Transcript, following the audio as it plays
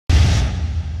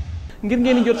ngir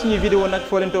ngeen di jot suñuy vidéo nag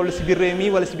foo leen toll si biir réew mi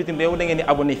wala si bitim réew da ngeen di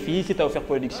abonné fii si TAWFEKH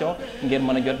Production ngeen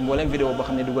mën a jot mbooleem vidéo boo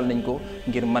xam ne dugal nañ ko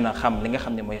ngir mën a xam li nga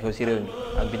xam ne mooy xew si réew mi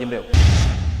ak bitim réew.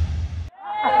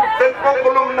 seen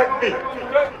konkolom nag bi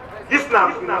gis naa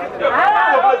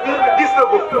gis na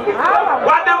ko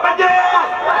waa dem ba jeex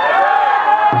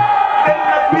seen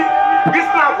nag bi gis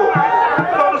naa ko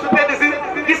soxna su tedd si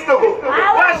gis na ko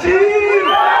waa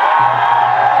Chine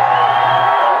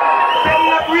seen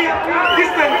nag wi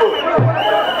gis nañ ko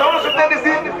soxna su tedd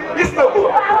si gis na ko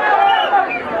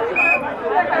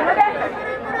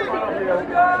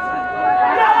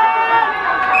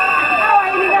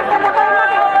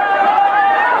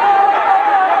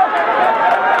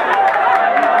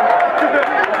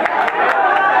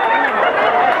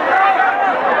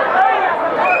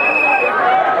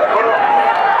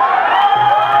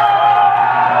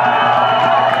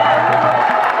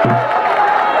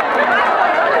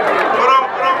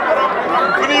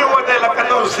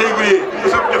février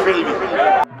bisub Jofel bi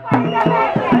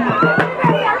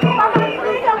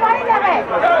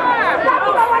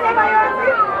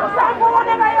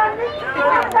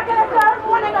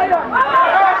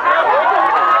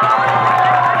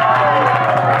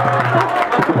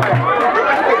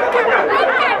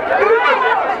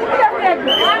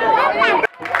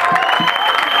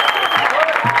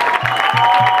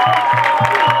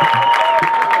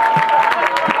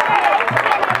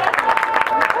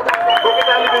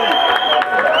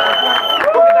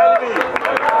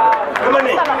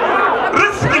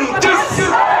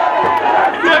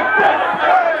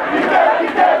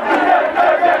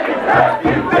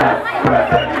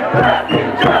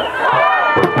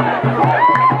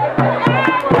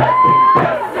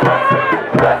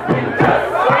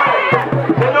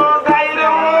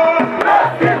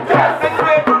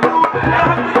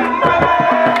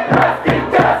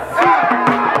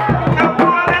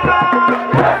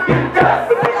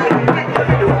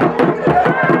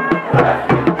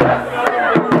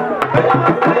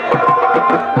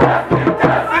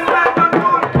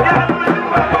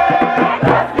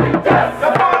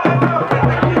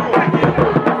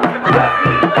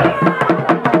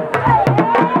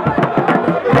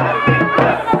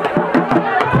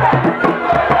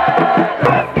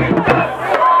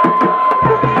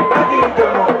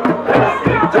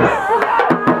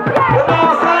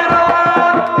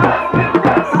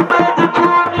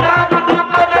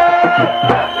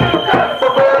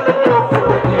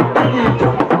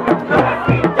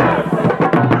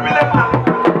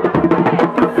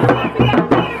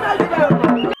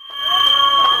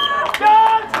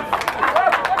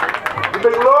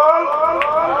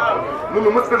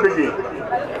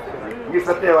ngir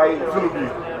sa teewaay sunu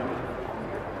biir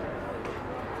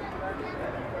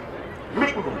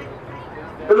mit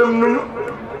ëlëm nañu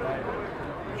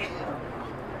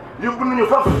yóbbu nañu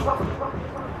faf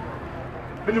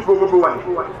dañu ko bëgg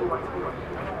wàññi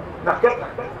ndax kat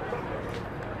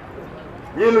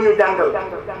yéen ñu jàngal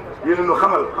yéen ñu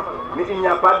xamal ni il n'y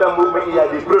a pas d'amour mais il y a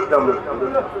des preuves d'amour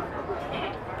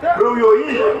preuve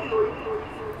yooyu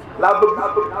laa bëgg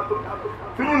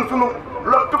su ñun sunu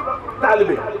lottu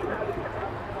taalibe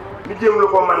ñu jéem lu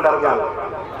ko mandargaal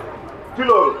ci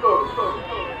loolu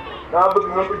dama bëgg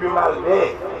ngeen ubbi mbaal bee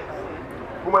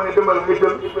bu ma ne demal nga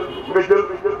jël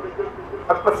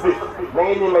ak pas bi na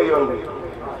ngeen ñi may yoon bi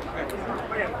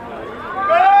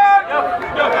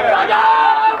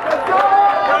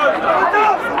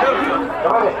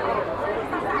dama ne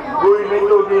góor yi nañ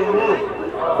toogee nii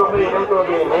soxna yi nañ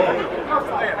toogee nee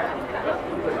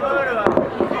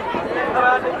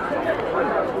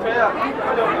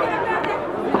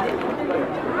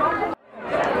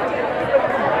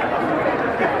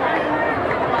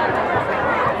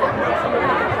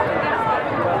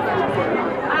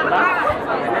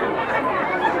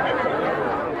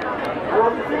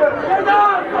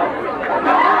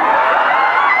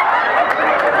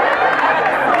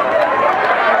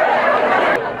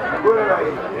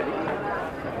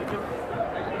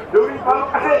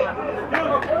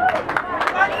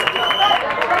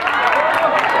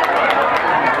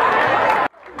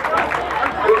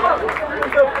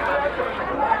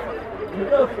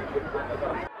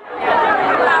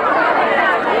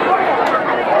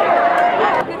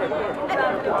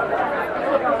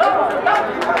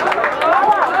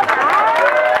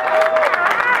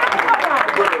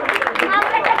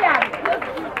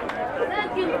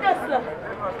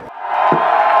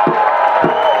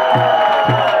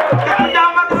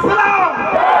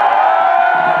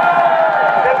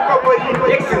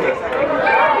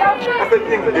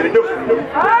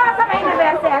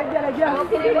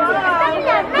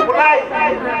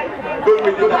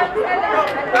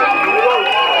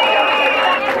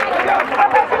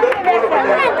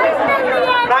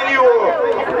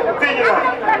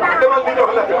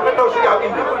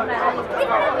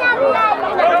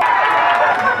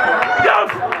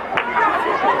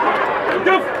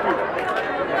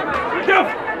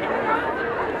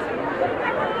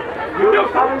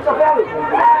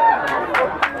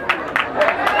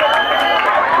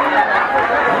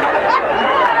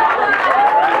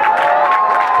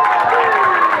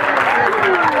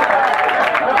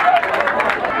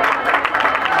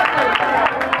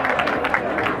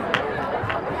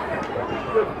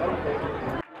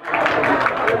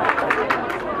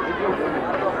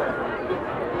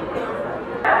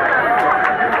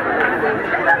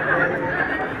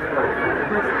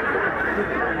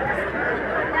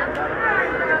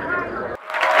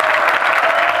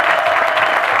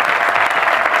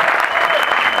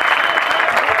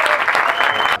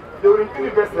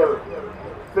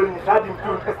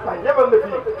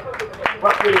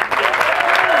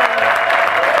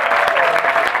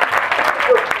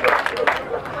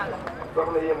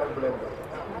soxna yéen nag bu leen ko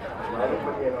waaye nag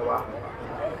mën ngeen a wax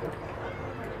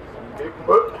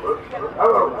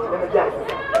waaw dana jaay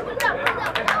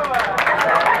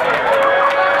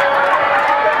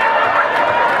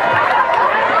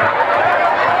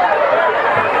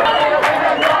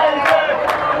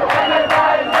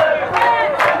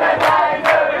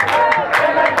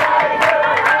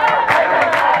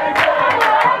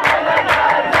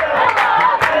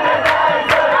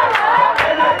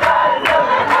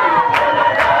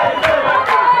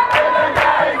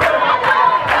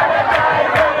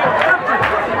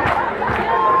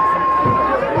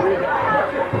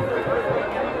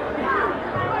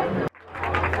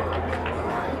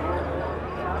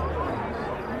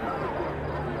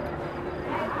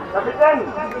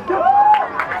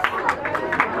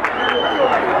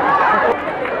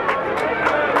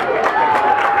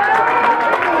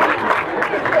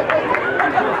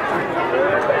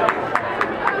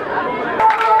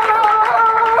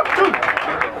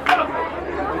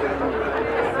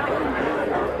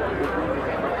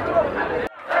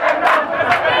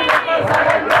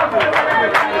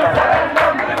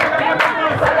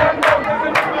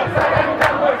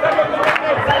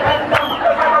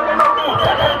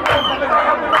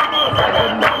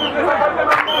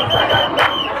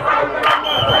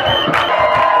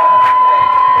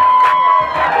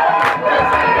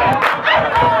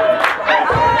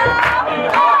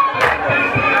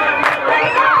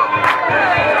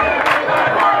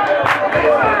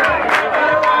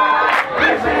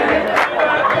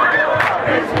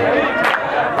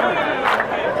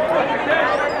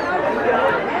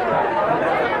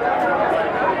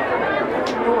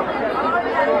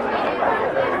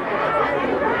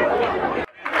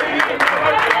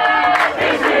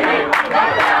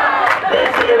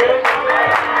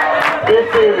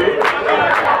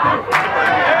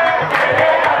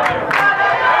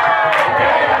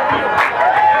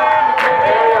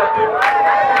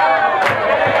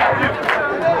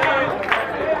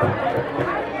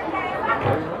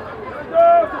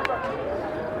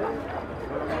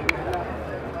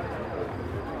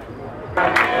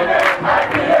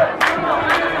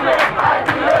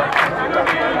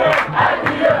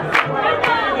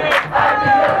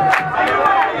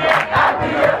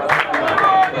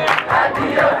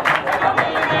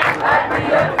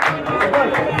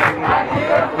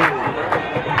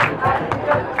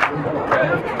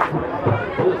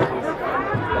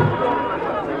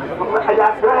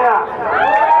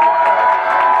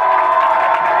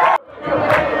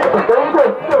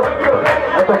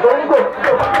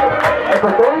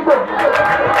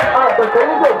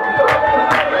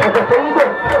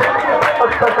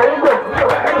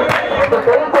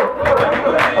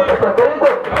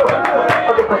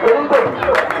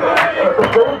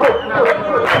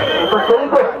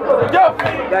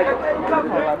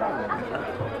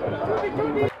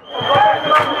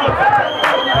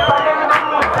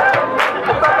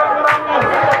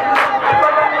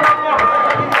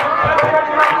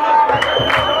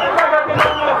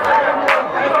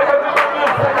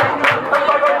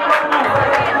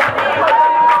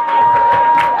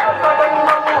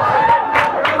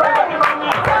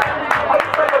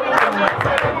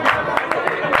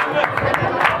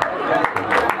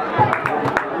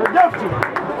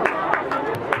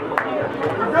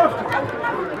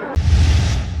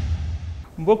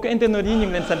mbokk internet yi ñu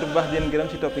ngi leen sant bu baax di leen gërëm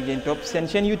ci topp ngeen topp seen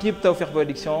chaîne YouTube TAWFEKH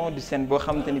Production du seen boo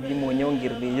xamante ni bii moo ñëw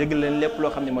ngir di yëgal leen lépp loo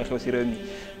xam ne mooy xew ci réew mi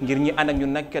ngir ñu ànd ak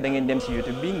ñun nag da ngeen dem ci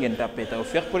YouTube bi ngeen tàppee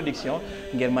TAWFEKH Production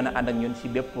ngeen mën a ànd ak ñun ci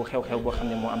bépp xew-xew boo xam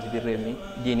ne moo am ci biir réew mi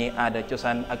diini aada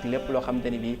cosaan ak lépp loo xamante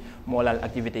ni bii moo laal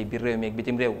activité yi biir réew mi ak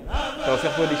bitim réew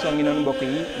TAWFEKH Production ngi noonu mbokk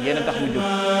yi yéen a tax mu jóg.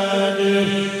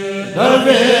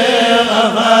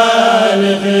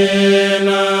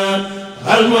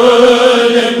 al